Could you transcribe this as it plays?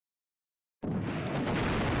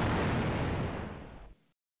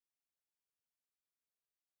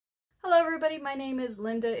Hello everybody, my name is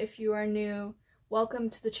Linda. If you are new, welcome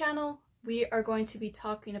to the channel. We are going to be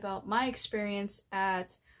talking about my experience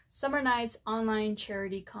at Summer Nights Online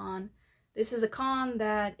Charity Con. This is a con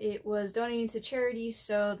that it was donating to charity,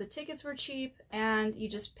 so the tickets were cheap and you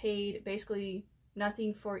just paid basically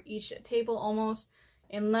nothing for each table almost,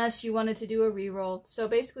 unless you wanted to do a reroll. So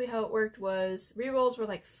basically how it worked was rerolls were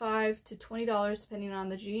like $5 to $20 depending on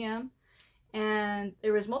the GM. And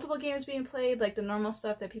there was multiple games being played, like the normal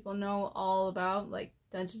stuff that people know all about, like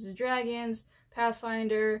Dungeons and Dragons,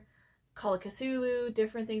 Pathfinder, Call of Cthulhu.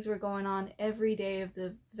 Different things were going on every day of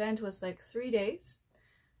the event. Was like 3 days.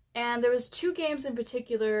 And there was 2 games in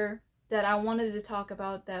particular that I wanted to talk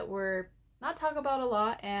about that were not talked about a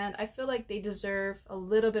lot, and I feel like they deserve a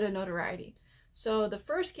little bit of notoriety. So the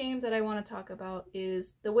first game that I want to talk about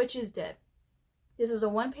is The Witch is Dead. This is a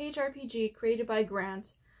 1-page RPG created by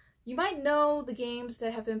Grant. You might know the games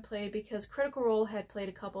that have been played because Critical Role had played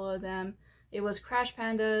a couple of them. It was Crash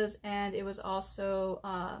Pandas, and it was also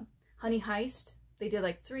Honey Heist. They did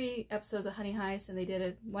like 3 episodes of Honey Heist, and they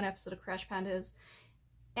did 1 episode of Crash Pandas.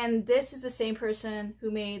 And this is the same person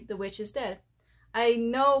who made The Witch is Dead. I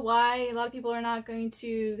know why a lot of people are not going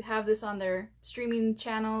to have this on their streaming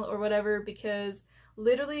channel or whatever, because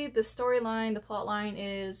literally the storyline, the plot line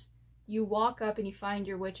is you walk up and you find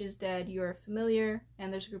your witch is dead. You're a familiar,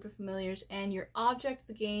 and there's a group of familiars, and your object of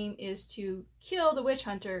the game is to kill the witch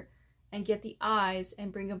hunter and get the eyes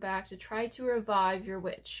and bring them back to try to revive your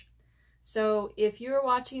witch. So if you're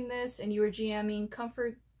watching this and you were GMing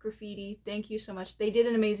Comfort Graffiti, thank you so much. They did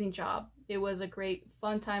an amazing job. It was a great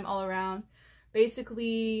fun time all around.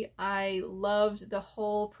 Basically, I loved the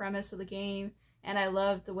whole premise of the game, and I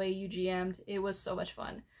loved the way you GM'd. It was so much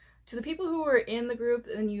fun. To the people who were in the group,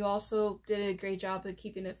 and you also did a great job of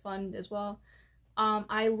keeping it fun as well,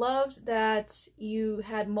 I loved that you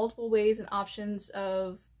had multiple ways and options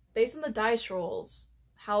of, based on the dice rolls,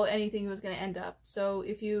 how anything was going to end up. So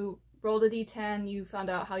if you rolled a d10, you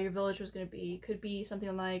found out how your village was going to be. It could be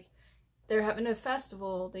something like they're having a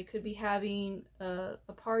festival, they could be having a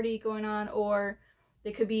party going on, or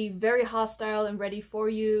they could be very hostile and ready for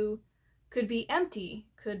you, could be empty,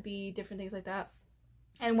 could be different things like that.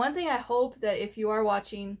 And one thing I hope that if you are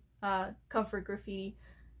watching Comfort Graffiti,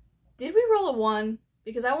 did we roll a 1?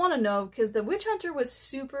 Because I want to know, because the witch hunter was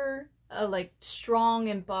super like strong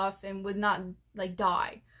and buff and would not like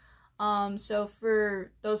die. So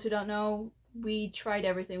for those who don't know, we tried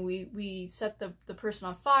everything. We set the person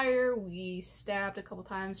on fire, we stabbed a couple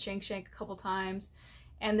times, shank a couple times,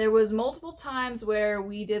 and there was multiple times where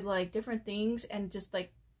we did like different things and just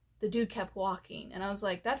like the dude kept walking, and I was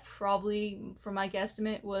like, that's probably, for my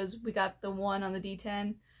guesstimate, was we got the 1 on the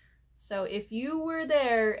d10. So if you were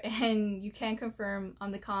there and you can confirm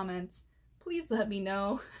on the comments, please let me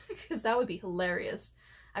know, because that would be hilarious.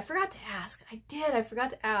 I forgot to ask. I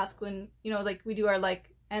forgot to ask when, you know, like we do our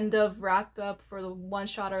like end of wrap up for the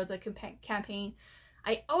one-shot or the campaign.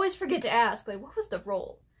 I always forget to ask, like, what was the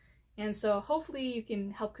roll? And so hopefully you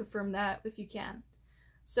can help confirm that if you can.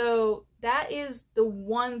 So that is the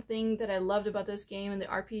one thing that I loved about this game and the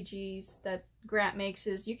RPGs that Grant makes,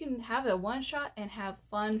 is you can have a one-shot and have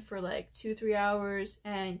fun for like 2-3 hours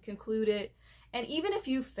and conclude it. And even if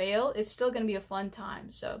you fail, it's still going to be a fun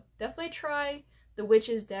time. So definitely try The Witch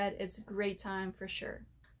is Dead. It's a great time for sure.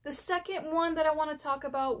 The second one that I want to talk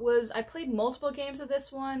about was, I played multiple games of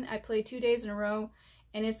this one. I played 2 days in a row,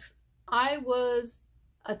 and it's I Was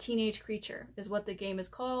a Teenage Creature is what the game is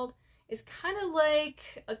called. It's kind of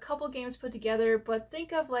like a couple games put together, but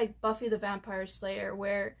think of like Buffy the Vampire Slayer,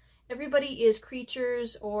 where everybody is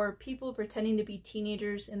creatures or people pretending to be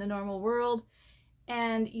teenagers in the normal world,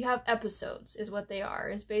 and you have episodes is what they are.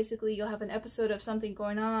 It's basically you'll have an episode of something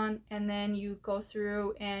going on, and then you go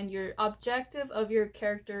through, and your objective of your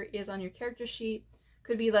character is on your character sheet.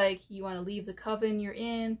 Could be like you want to leave the coven you're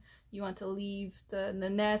in, you want to leave the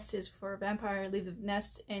nest is for a vampire, leave the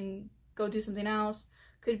nest and go do something else.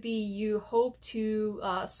 Could be you hope to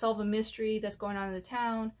solve a mystery that's going on in the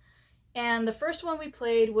town. And the first one we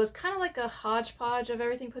played was kind of like a hodgepodge of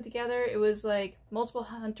everything put together. It was like multiple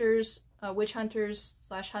hunters, witch hunters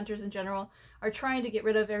 / hunters in general, are trying to get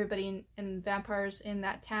rid of everybody and vampires in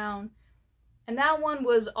that town. And that one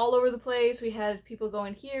was all over the place. We had people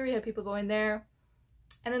going here, we had people going there.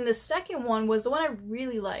 And then the second one was the one I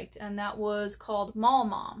really liked, and that was called Mall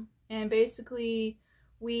Mom. And basically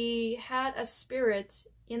we had a spirit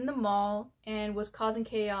in the mall and was causing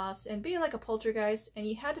chaos and being like a poltergeist, and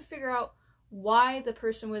you had to figure out why the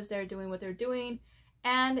person was there doing what they're doing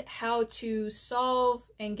and how to solve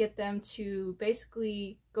and get them to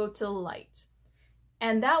basically go to the light.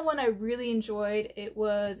 And that one I really enjoyed.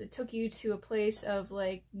 It took you to a place of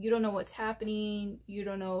like, you don't know what's happening, you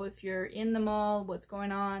don't know if you're in the mall, what's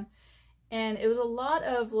going on. And it was a lot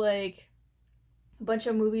of like a bunch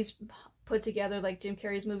of movies put together, like Jim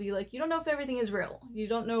Carrey's movie, like you don't know if everything is real. You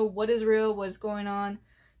don't know what is real, what is going on.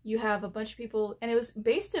 You have a bunch of people, and it was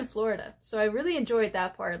based in Florida. So I really enjoyed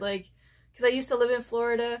that part, like, because I used to live in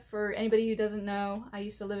Florida. For anybody who doesn't know, I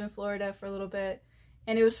used to live in Florida for a little bit.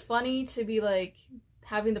 And it was funny to be like,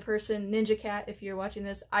 having the person, Ninja Cat, if you're watching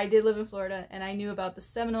this, I did live in Florida, and I knew about the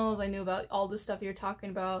Seminoles, I knew about all the stuff you're talking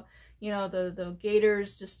about, you know, the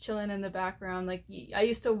gators just chilling in the background. Like, I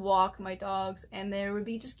used to walk my dogs, and there would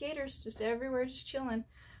be just gators just everywhere, just chilling.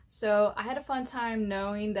 So I had a fun time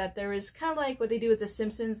knowing that there was kind of like what they do with The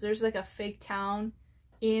Simpsons. There's like a fake town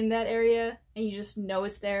in that area, and you just know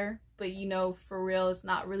it's there, but you know for real it's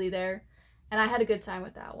not really there. And I had a good time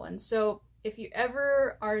with that one. So if you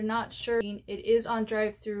ever are not sure, it is on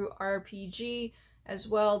Drive-Thru RPG as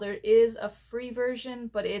well. There is a free version,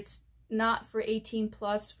 but it's not for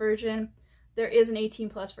 18+ version. There is an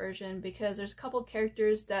 18+ version because there's a couple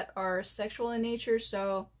characters that are sexual in nature.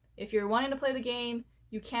 So if you're wanting to play the game,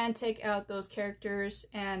 you can take out those characters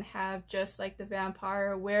and have just like the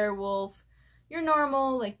vampire, werewolf, your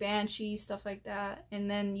normal like banshee, stuff like that. And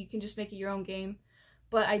then you can just make it your own game.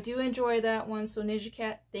 But I do enjoy that one, so Ninja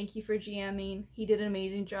Cat, thank you for GMing. He did an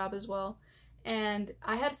amazing job as well. And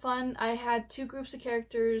I had fun. I had 2 groups of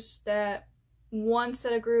characters that one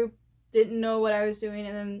set of group didn't know what I was doing,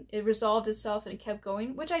 and then it resolved itself and it kept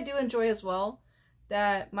going, which I do enjoy as well.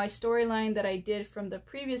 That my storyline that I did from the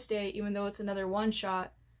previous day, even though it's another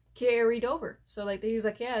one-shot, carried over. So like he was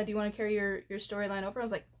like, yeah, do you want to carry your storyline over? I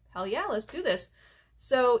was like, hell yeah, let's do this.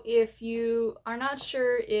 So if you are not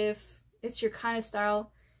sure if it's your kind of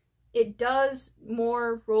style, it does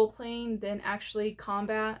more role-playing than actually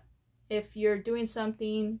combat. If you're doing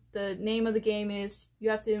something, the name of the game is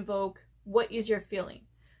you have to invoke what is your feeling.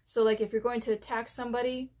 So like if you're going to attack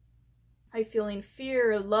somebody, are you feeling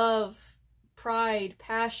fear, love, pride,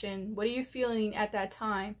 passion? What are you feeling at that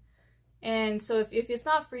time? And so if it's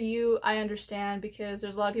not for you, I understand, because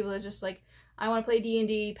there's a lot of people that just like, I want to play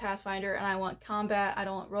D&D, Pathfinder, and I want combat, I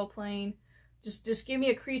don't want role-playing. Just give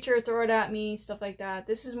me a creature, throw it at me, stuff like that.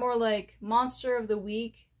 This is more like Monster of the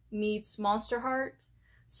Week meets Monster Heart.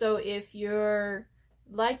 So if you're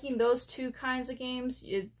liking those 2 kinds of games,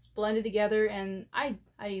 it's blended together, and I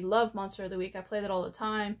love Monster of the Week. I play that all the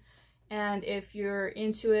time. And if you're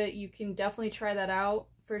into it, you can definitely try that out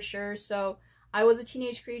for sure. So I Was a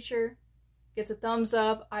Teenage Creature gets a thumbs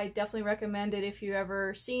up. I definitely recommend it if you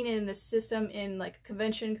ever seen it in the system in like a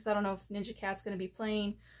convention, because I don't know if Ninja Cat's going to be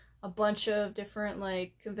playing a bunch of different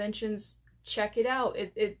like conventions. Check it out.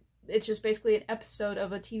 It's just basically an episode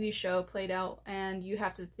of a TV show played out, and you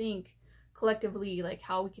have to think collectively like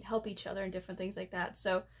how we can help each other and different things like that.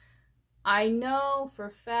 So I know for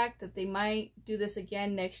a fact that they might do this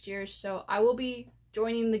again next year, so I will be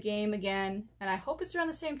joining the game again, and I hope it's around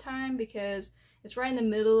the same time because it's right in the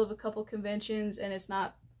middle of a couple conventions and it's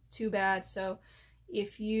not too bad. So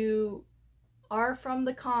if you are from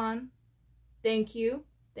the con, thank you.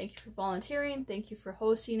 Thank you for volunteering. Thank you for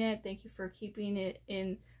hosting it. Thank you for keeping it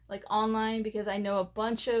in like online, because I know a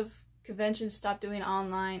bunch of conventions stopped doing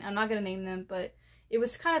online. I'm not going to name them, but it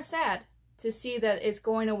was kind of sad to see that it's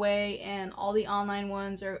going away and all the online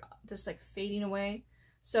ones are just like fading away.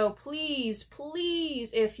 So please,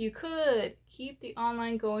 please, if you could, keep the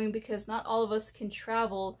online going, because not all of us can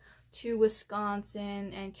travel to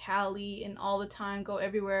Wisconsin and Cali and all the time, go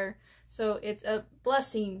everywhere. So it's a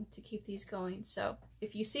blessing to keep these going. So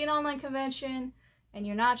if you see an online convention and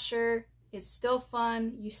you're not sure, it's still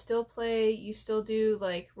fun. You still play, you still do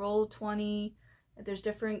like Roll20. There's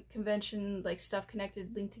different convention like stuff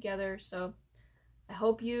connected, linked together. So I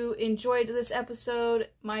hope you enjoyed this episode,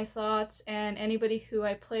 my thoughts, and anybody who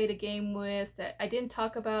I played a game with that I didn't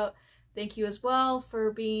talk about, thank you as well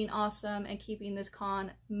for being awesome and keeping this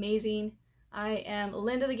con amazing. I am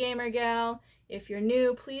Linda the Gamer Gal. If you're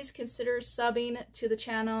new, please consider subbing to the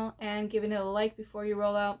channel and giving it a like before you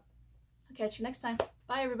roll out. I'll catch you next time.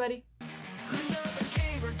 Bye, everybody.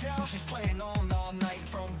 She's playing all night,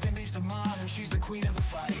 from vintage to modern, she's the queen of the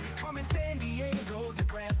fight. From in San Diego to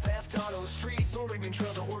Grand Theft Auto streets, Oregon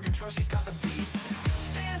Trail to Oregon Trail, she's got the beats.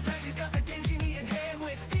 Stand back, she's got the Genie in hand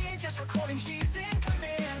with VHS recording, she's in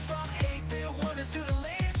command. From 8-bit wonders to the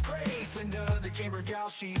latest craze, Linda the Gamer Gal,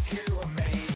 she's here to amaze.